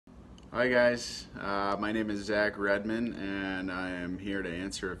Hi guys, my name is Zach Redmond and I am here to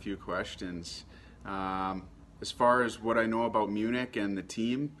answer a few questions. As far as what I know about Munich and the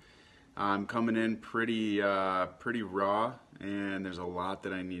team, I'm coming in pretty raw, and there's a lot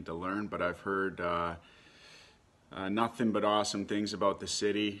that I need to learn, but I've heard nothing but awesome things about the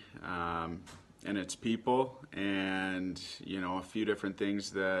city and its people, and a few different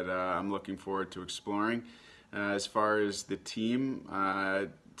things that I'm looking forward to exploring. As far as the team,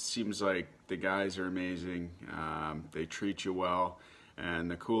 it seems like the guys are amazing. They treat you well, and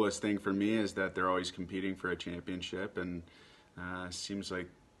the coolest thing for me is that they're always competing for a championship, and seems like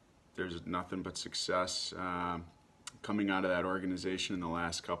there's nothing but success coming out of that organization in the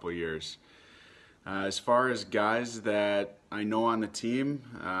last couple of years. As far as guys that I know on the team,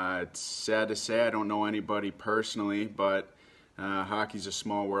 it's sad to say I don't know anybody personally, but hockey's a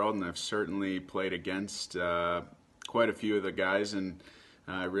small world, and I've certainly played against quite a few of the guys, and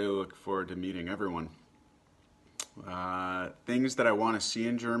I really look forward to meeting everyone. Things that I want to see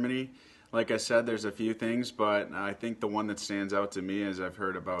in Germany, like I said, there's a few things, but I think the one that stands out to me is I've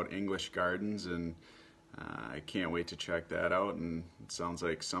heard about English gardens, and I can't wait to check that out, and it sounds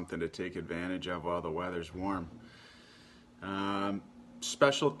like something to take advantage of while the weather's warm.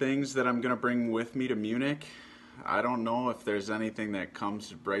 Special things that I'm going to bring with me to Munich, I don't know if there's anything that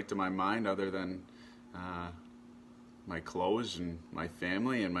comes right to my mind other than my clothes and my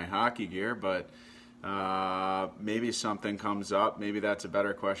family and my hockey gear, but maybe something comes up. Maybe that's a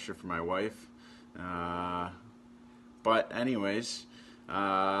better question for my wife. But anyways,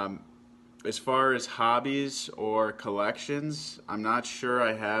 as far as hobbies or collections, I'm not sure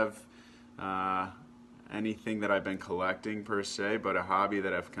I have anything that I've been collecting per se, but a hobby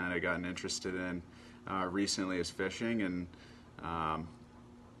that I've kind of gotten interested in recently is fishing, and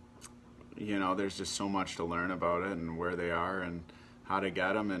there's just so much to learn about it and where they are and how to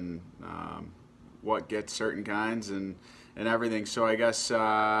get them and what gets certain kinds and everything. So I guess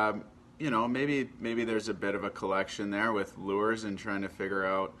maybe there's a bit of a collection there with lures and trying to figure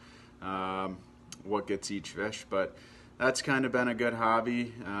out what gets each fish, but that's kind of been a good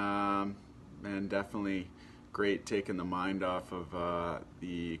hobby, and definitely great taking the mind off of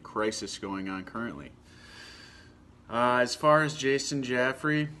the crisis going on currently. As far as Jason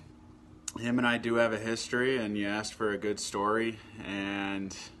Jaffrey, him and I do have a history, and you asked for a good story,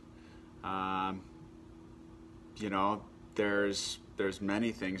 and there's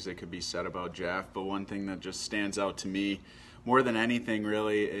many things that could be said about Jaff, but one thing that just stands out to me more than anything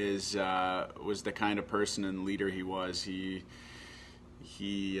really is was the kind of person and leader he was. He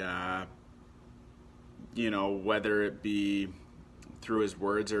whether it be through his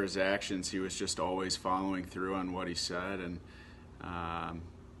words or his actions, he was just always following through on what he said, and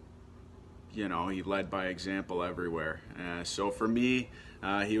he led by example everywhere. So for me,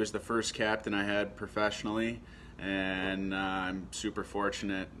 he was the first captain I had professionally, and I'm super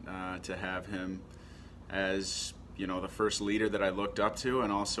fortunate to have him as the first leader that I looked up to,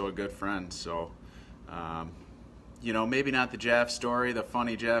 and also a good friend. So maybe not the Jaff story, the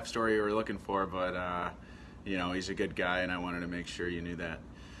funny Jaff story you were looking for, but he's a good guy, and I wanted to make sure you knew that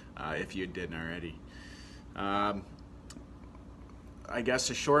if you didn't already. I guess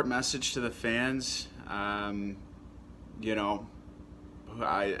a short message to the fans. I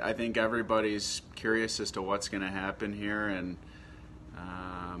think everybody's curious as to what's going to happen here, and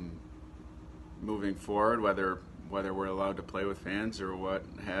moving forward, whether we're allowed to play with fans or what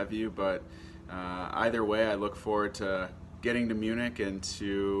have you. But either way, I look forward to getting to Munich and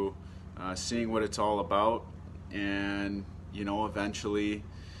to seeing what it's all about, and eventually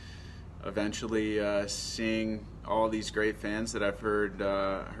seeing all these great fans that I've heard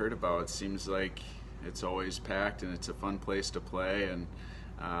about. It seems like it's always packed, and it's a fun place to play, and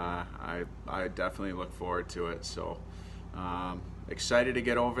I definitely look forward to it. So excited to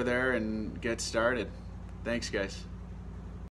get over there and get started. Thanks, guys.